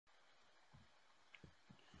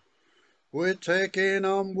We're taking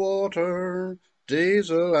on water,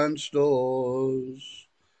 diesel and stores,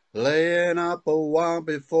 laying up a while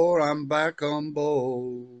before I'm back on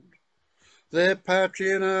board. They're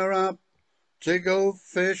patching her up to go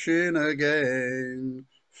fishing again,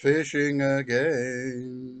 fishing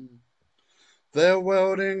again. They're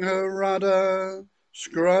welding her rudder,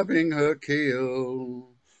 scrubbing her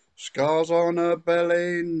keel, scars on her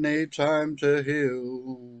belly need time to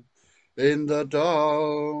heal. In the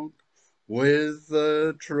dark with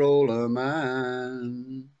the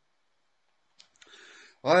Trawlerman.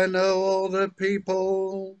 I know all the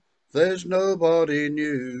people, there's nobody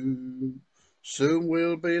new. Soon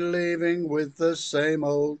we'll be leaving with the same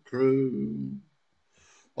old crew.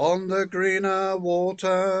 On the greener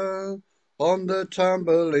water, on the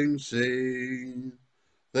tumbling sea,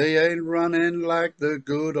 they ain't running like the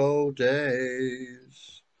good old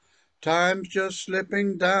days. Time's just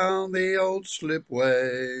slipping down the old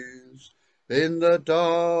slipways in the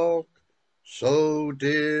dark, so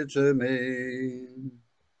dear to me.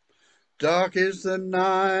 Dark is the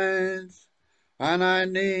night, and I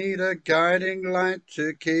need a guiding light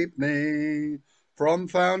to keep me from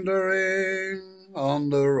foundering on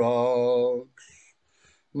the rocks.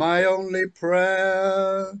 My only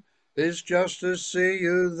prayer is just to see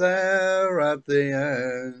you there at the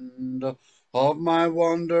end of my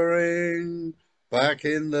wandering back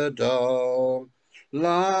in the dark.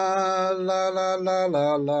 La la la la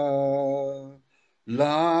la la.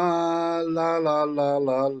 La la la la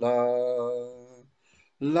la la.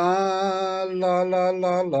 La la la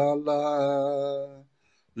la la la.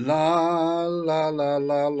 La la la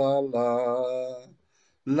la la la.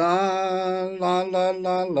 La la la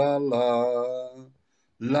la la la.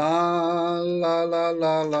 La la la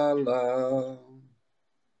la la la.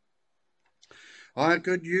 I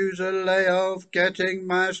could use a layoff getting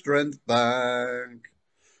my strength back,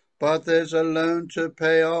 but there's a loan to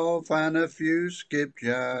pay off and a few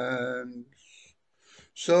skipjacks.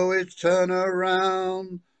 So it's turn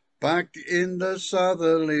around back in the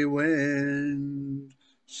southerly wind,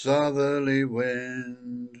 southerly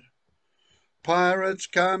wind. Pirates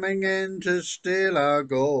coming in to steal our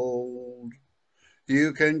gold.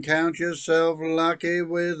 You can count yourself lucky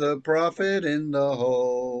with a profit in the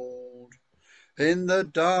hold. In the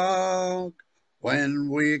dark when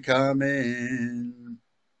we come in.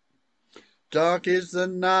 Dark is the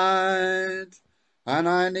night, and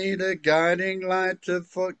I need a guiding light to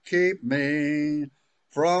keep me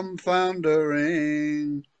from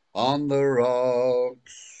foundering on the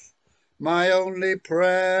rocks. My only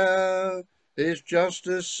prayer is just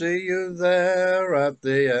to see you there at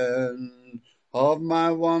the end of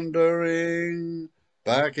my wandering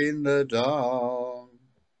back in the dark.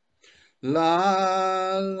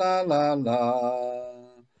 La la la la.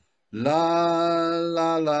 La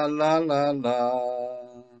la la la la la.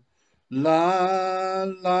 La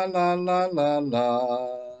la la la la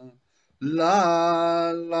la.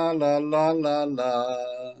 La la la la la la.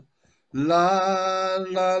 La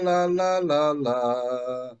la la la la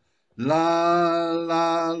la. La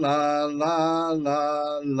la la la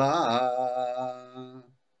la la.